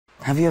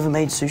Have you ever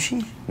made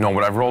sushi? No,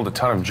 but I've rolled a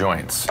ton of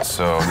joints,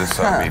 so this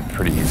ought to be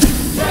pretty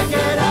easy. Check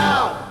it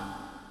out!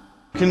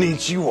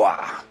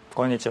 Konnichiwa.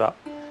 Konnichiwa.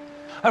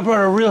 I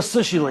brought a real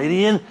sushi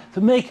lady in to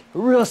make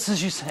real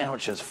sushi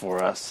sandwiches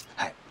for us.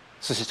 はい。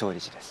寿司調理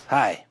師です。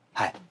 Hi.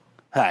 はい。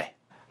 Hi.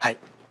 はい。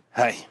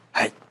 Hi.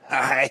 Hi.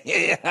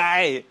 Hi.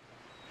 Hi.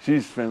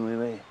 She's friendly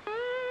lady.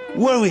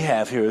 What do we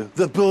have here?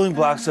 The building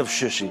blocks of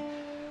sushi.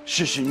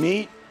 Sushi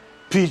meat,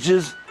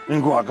 peaches,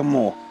 and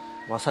guacamole.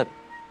 わさび。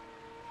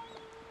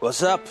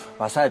 What's up?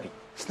 わさび。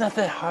 It's not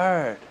that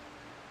hard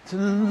to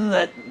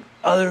let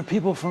other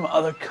people from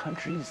other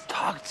countries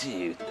talk to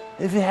you.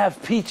 If you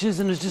have peaches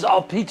and it's just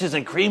all peaches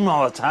and cream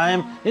all the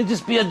time, it'd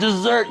just be a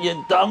dessert,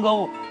 you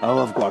dongle. I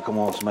love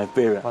guacamole. It's my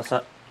favorite. わ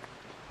さ。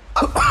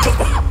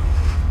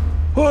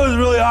 Oh, it's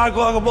really hot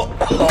guacamole.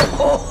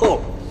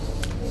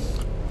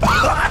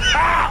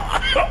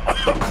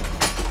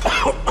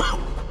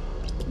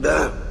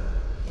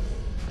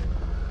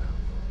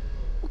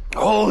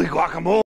 Holy guacamole.